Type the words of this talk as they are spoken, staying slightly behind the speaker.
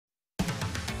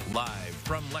Live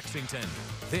from Lexington,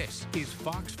 this is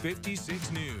Fox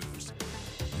 56 News.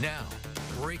 Now,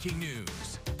 breaking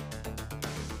news.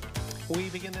 We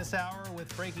begin this hour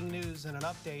with breaking news and an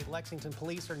update. Lexington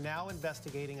police are now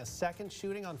investigating a second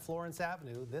shooting on Florence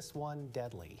Avenue, this one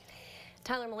deadly.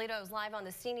 Tyler Melito is live on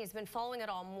the scene. He's been following it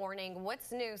all morning.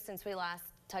 What's new since we last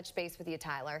touched base with you,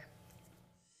 Tyler?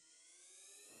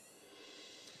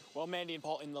 Well, Mandy and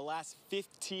Paul, in the last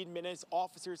 15 minutes,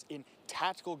 officers in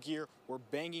tactical gear were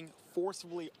banging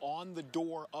forcibly on the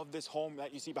door of this home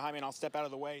that you see behind me, and I'll step out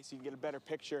of the way so you can get a better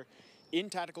picture. In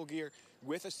tactical gear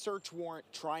with a search warrant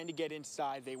trying to get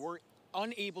inside. They were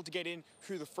unable to get in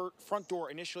through the front door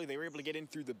initially. They were able to get in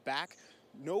through the back.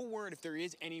 No word if there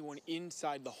is anyone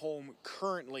inside the home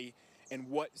currently and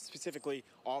what specifically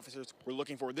officers were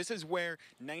looking for. This is where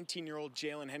 19-year-old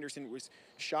Jalen Henderson was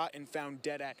shot and found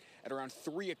dead at around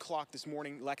 3 o'clock this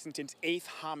morning, Lexington's 8th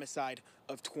homicide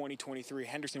of 2023.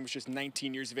 Henderson was just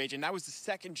 19 years of age, and that was the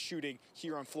second shooting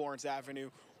here on Florence Avenue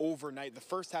overnight. The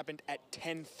first happened at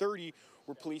 10:30,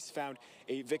 where police found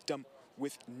a victim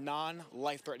with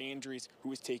non-life-threatening injuries who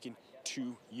was taken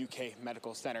to UK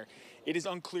Medical Center. It is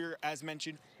unclear, as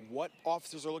mentioned, what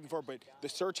officers are looking for, but the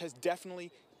search has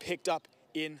definitely picked up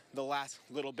in the last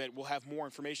little bit. We'll have more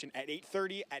information at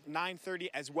 8:30, at 9:30,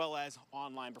 as well as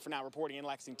online. But for now, reporting in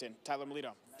Lexington, Tyler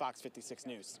Melito, Fox 56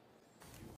 News.